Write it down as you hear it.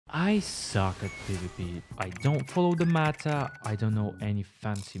I suck at PvP. I don't follow the meta, I don't know any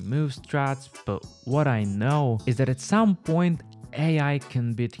fancy move strats, but what I know is that at some point AI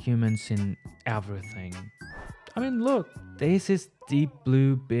can beat humans in everything. I mean, look, this is Deep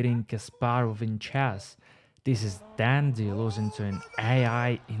Blue beating Kasparov in chess. This is Dandy losing to an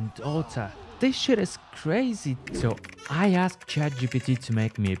AI in Dota. This shit is crazy. So I asked ChatGPT to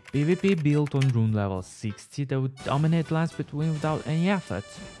make me a PvP build on rune level 60 that would dominate lands between without any effort.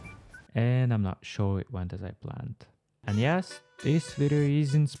 And I'm not sure it went as I planned. And yes, this video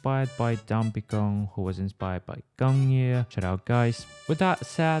is inspired by Dumpy Kong, who was inspired by Gongye. Shout out guys. With that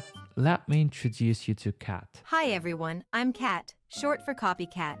said, let me introduce you to Kat. Hi everyone, I'm Kat, short for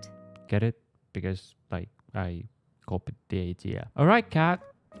copycat. Get it? Because like I copied the idea. Alright Kat,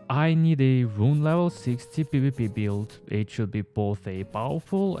 I need a rune level 60 PvP build. It should be both a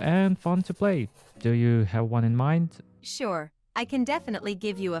powerful and fun to play. Do you have one in mind? Sure, I can definitely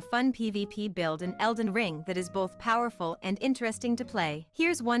give you a fun PvP build in Elden Ring that is both powerful and interesting to play.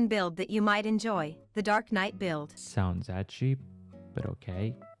 Here's one build that you might enjoy, the Dark Knight build. Sounds edgy, but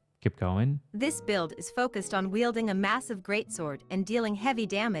okay. Keep going. This build is focused on wielding a massive greatsword and dealing heavy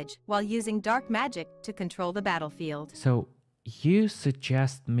damage while using dark magic to control the battlefield. So, you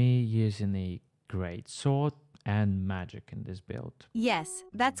suggest me using a greatsword and magic in this build? Yes,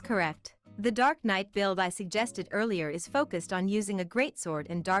 that's correct. The Dark Knight build I suggested earlier is focused on using a greatsword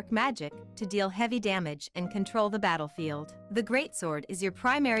and dark magic to deal heavy damage and control the battlefield. The greatsword is your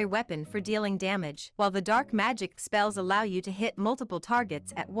primary weapon for dealing damage, while the dark magic spells allow you to hit multiple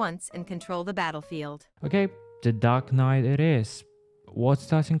targets at once and control the battlefield. Okay, the Dark Knight it is. What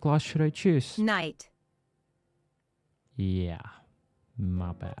starting class should I choose? Knight. Yeah,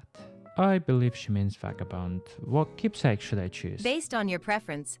 my bad. I believe she means vagabond. What keepsake should I choose? Based on your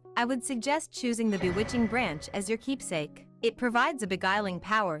preference, I would suggest choosing the Bewitching Branch as your keepsake. It provides a beguiling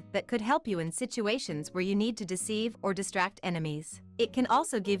power that could help you in situations where you need to deceive or distract enemies. It can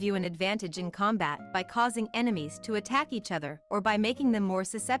also give you an advantage in combat by causing enemies to attack each other or by making them more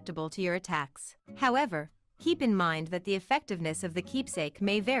susceptible to your attacks. However, keep in mind that the effectiveness of the keepsake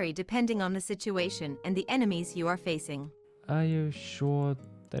may vary depending on the situation and the enemies you are facing. Are you sure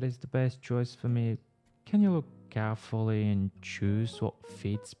that is the best choice for me? Can you look carefully and choose what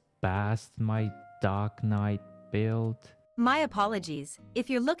fits best my Dark Knight build? My apologies. If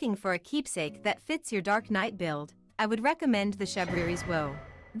you're looking for a keepsake that fits your Dark Knight build, I would recommend the Shabriri's Woe.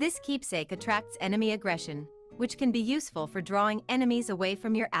 This keepsake attracts enemy aggression, which can be useful for drawing enemies away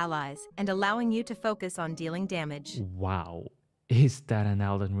from your allies and allowing you to focus on dealing damage. Wow. Is that an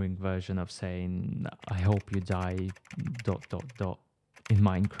Elden Ring version of saying, I hope you die... ... in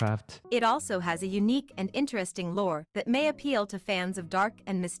Minecraft? It also has a unique and interesting lore that may appeal to fans of dark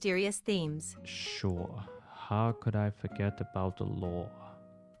and mysterious themes. Sure. How could I forget about the lore?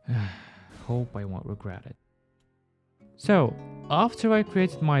 Hope I won't regret it. So, after I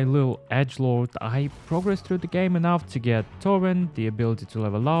created my little edgelord, I progressed through the game enough to get Torrent, the ability to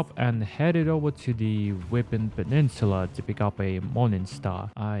level up, and headed over to the Whipping Peninsula to pick up a Morning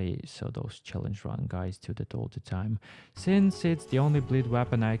Star. I saw those challenge run guys do that all the time, since it's the only bleed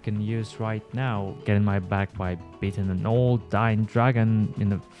weapon I can use right now, getting my back by beating an old dying dragon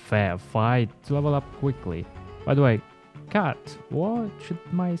in a fair fight to level up quickly. By the way, Kat, what should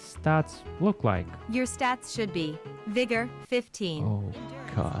my stats look like? Your stats should be Vigor 15. Oh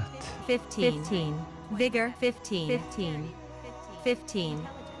god. 15. Vigor 15. 15.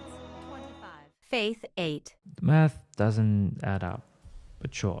 Faith 8. The math doesn't add up,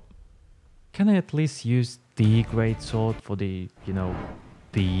 but sure. Can I at least use the greatsword for the,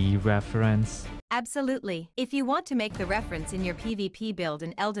 the reference? Absolutely. If you want to make the reference in your PvP build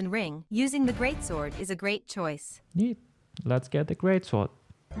in Elden Ring, using the greatsword is a great choice. Neat. Let's get the greatsword.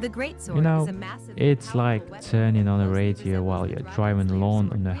 The greatsword is a massive... It's like turning on a radio while you're driving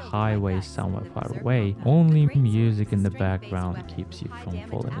alone on a highway somewhere far away. Only music in the background keeps you from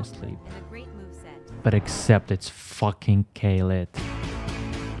falling asleep. But except it's fucking K-lit.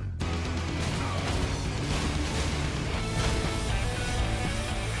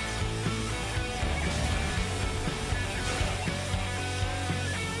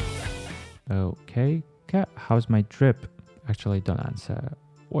 Okay, Kat, how's my drip? Actually, don't answer.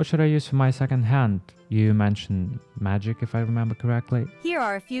 What should I use for my second hand? You mentioned magic, if I remember correctly. Here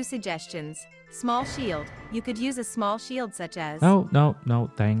are a few suggestions. Small shield. You could use a small shield such as... No,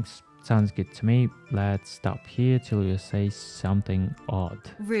 thanks. Sounds good to me. Let's stop here till you say something odd.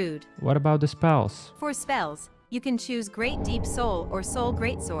 Rude. What about the spells? For spells, you can choose Great Deep Soul or Soul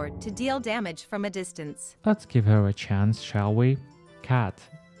Greatsword to deal damage from a distance. Let's give her a chance, shall we? Kat,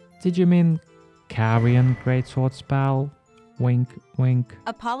 did you mean Carrion Greatsword spell? Wink, wink.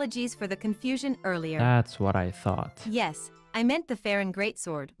 Apologies for the confusion earlier. That's what I thought. Yes, I meant the Farron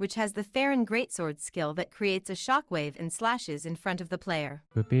Greatsword, which has the Farron Greatsword skill that creates a shockwave and slashes in front of the player.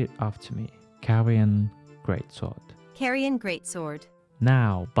 Repeat after me. Carrion Greatsword. Carrion Greatsword.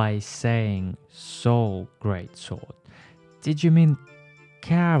 Now, by saying Soul Greatsword, did you mean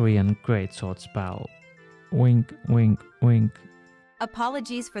Carrion Greatsword spell? Wink, wink, wink.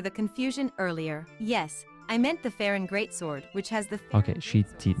 Apologies for the confusion earlier. Yes, I meant the Farron Greatsword, which has the... Okay, she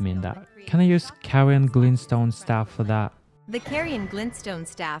did mean that. Can I use Carrion Glintstone Staff for that? The Carrion Glintstone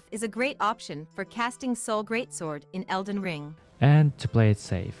Staff is a great option for casting Soul Greatsword in Elden Ring. And to play it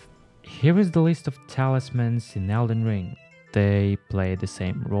safe, here is the list of talismans in Elden Ring. They play the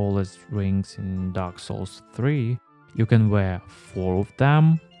same role as rings in Dark Souls 3. You can wear 4 of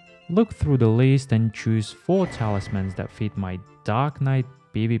them. Look through the list and choose 4 talismans that fit my Dark Knight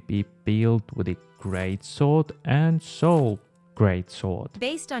PvP build with a Greatsword and Soul Greatsword.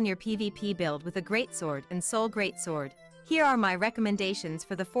 Based on your PvP build with a Greatsword and Soul Greatsword, here are my recommendations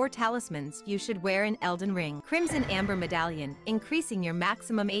for the 4 talismans you should wear in Elden Ring. Crimson Amber Medallion, increasing your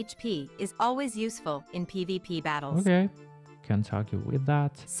maximum HP, is always useful in PvP battles. Okay, can't argue with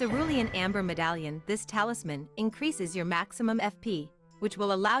that. Cerulean Amber Medallion, this talisman increases your maximum FP, which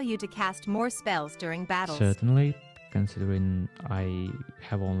will allow you to cast more spells during battles. Certainly, considering I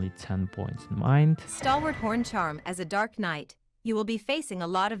have only 10 points in mind. Stalwart Horn Charm, as a Dark Knight, you will be facing a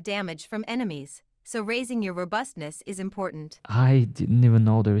lot of damage from enemies, so raising your robustness is important. I didn't even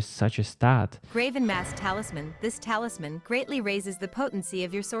know there is such a stat. Graven Mask Talisman, this talisman greatly raises the potency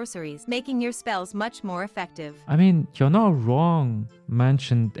of your sorceries, making your spells much more effective. I mean, you're not wrong.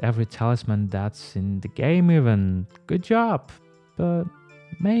 Mentioned every talisman that's in the game even. Good job. But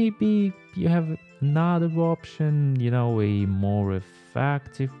maybe you have another option, you know, a more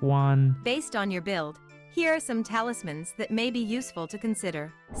effective one. Based on your build, here are some talismans that may be useful to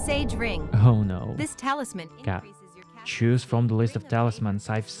consider. Sage Ring. Oh no. This talisman Cat, increases your casting choose from the list of talismans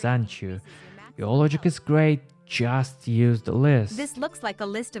I've sent you. Your logic is great, just use the list. This looks like a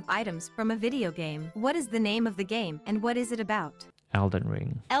list of items from a video game. What is the name of the game and what is it about? Elden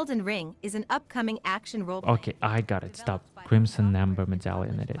Ring. Elden Ring is an upcoming action role. Okay, I got it. Stop. Crimson Amber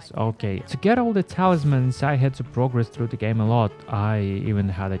Medallion it is. Okay, to get all the talismans, I had to progress through the game a lot. I even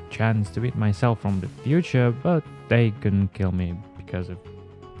had a chance to beat myself from the future, but they couldn't kill me because of,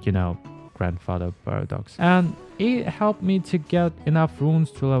 you know, grandfather paradox. And it helped me to get enough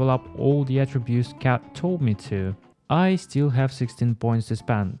runes to level up all the attributes Cat told me to. I still have 16 points to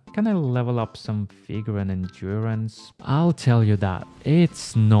spend. Can I level up some figure and endurance? I'll tell you that.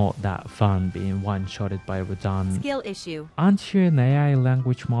 It's not that fun being one-shotted by Rodan. Skill issue. Aren't you an AI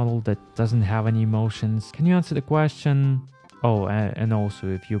language model that doesn't have any emotions? Can you answer the question? Oh, and also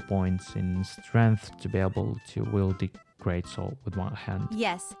a few points in strength to be able to wield the greatsword with one hand.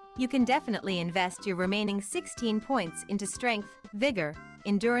 Yes, you can definitely invest your remaining 16 points into strength, vigor,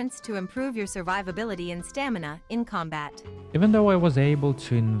 endurance to improve your survivability and stamina in combat. Even though I was able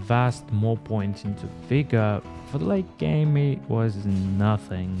to invest more points into vigor, for the late game it was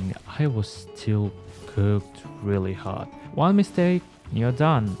nothing. I was still cooked really hard. One mistake, you're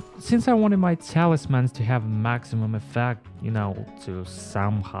done. Since I wanted my talismans to have maximum effect, you know, to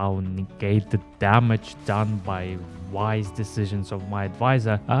somehow negate the damage done by wise decisions of my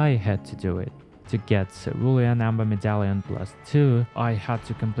advisor, I had to do it. To get Cerulean Amber Medallion +2, I had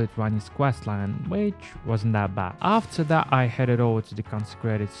to complete Rani's questline, which wasn't that bad. After that, I headed over to the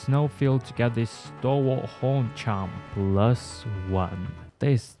consecrated snowfield to get this Stalwart Horn Charm +1.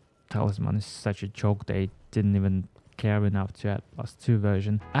 This talisman is such a joke, they didn't even care enough to add +2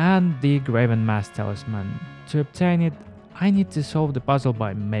 version. And the Graven Mask Talisman. To obtain it, I need to solve the puzzle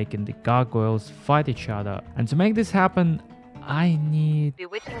by making the gargoyles fight each other. And to make this happen, I need...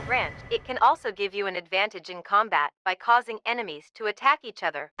 Bewitching Branch. It can also give you an advantage in combat by causing enemies to attack each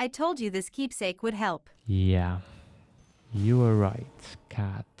other. I told you this keepsake would help. Yeah, you were right,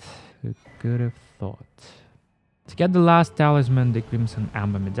 Cat. Who could have thought? To get the last talisman, the Crimson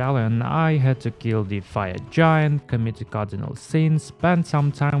Amber Medallion, I had to kill the Fire Giant, commit a cardinal sin, spend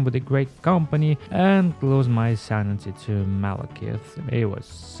some time with a great company, and lose my sanity to Malekith. It was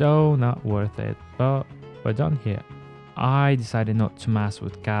so not worth it, but we're done here. I decided not to mess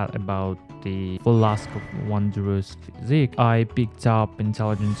with Cat about the Flask of Wondrous Physique. I picked up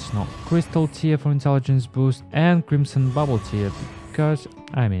Intelligence Not Crystal tier for intelligence boost and Crimson Bubble tier because,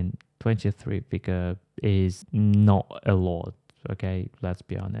 I mean, 23 figure is not a lot, okay, let's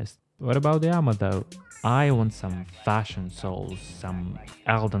be honest. What about the armor though? I want some fashion souls, some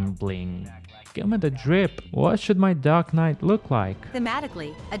Elden bling. Give me the drip. What should my Dark Knight look like?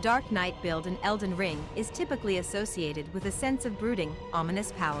 Thematically, a Dark Knight build in Elden Ring is typically associated with a sense of brooding,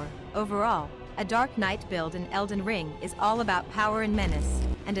 ominous power. Overall, a Dark Knight build in Elden Ring is all about power and menace,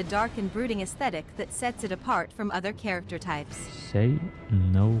 and a dark and brooding aesthetic that sets it apart from other character types. Say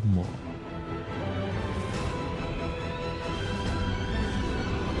no more.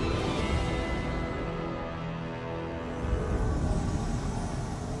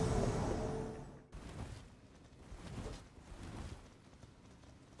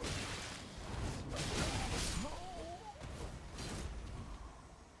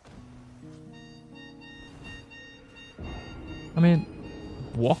 I mean,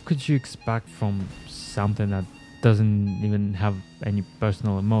 what could you expect from something that doesn't even have any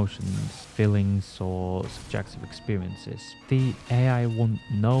personal emotions, feelings, or subjective experiences? The AI won't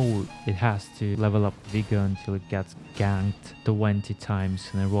know it has to level up vigor until it gets ganked 20 times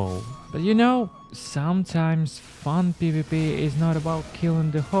in a row. But you know, sometimes fun PvP is not about killing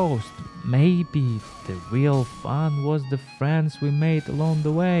the host. Maybe the real fun was the friends we made along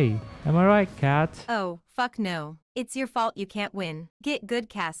the way. Am I right, Cat? Oh, fuck no. It's your fault you can't win. Get good,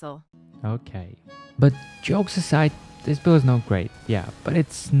 Castle. Okay. But jokes aside, this build is not great, yeah, but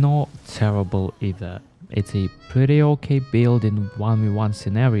it's not terrible either. It's a pretty okay build in 1v1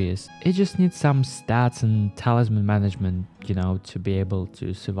 scenarios. It just needs some stats and talisman management, you know, to be able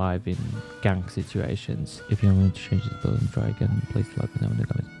to survive in gank situations. If you want me to change this build and try again, please let me know in the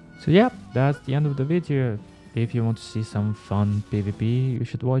comments. So yeah, that's the end of the video. If you want to see some fun PvP, you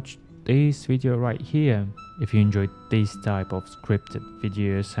should watch this video right here. If you enjoyed this type of scripted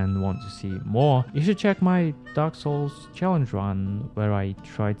videos and want to see more, you should check my Dark Souls challenge run, where I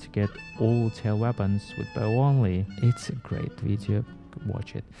try to get all tail weapons with bow only. It's a great video,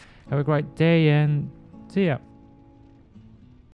 watch it. Have a great day and see ya.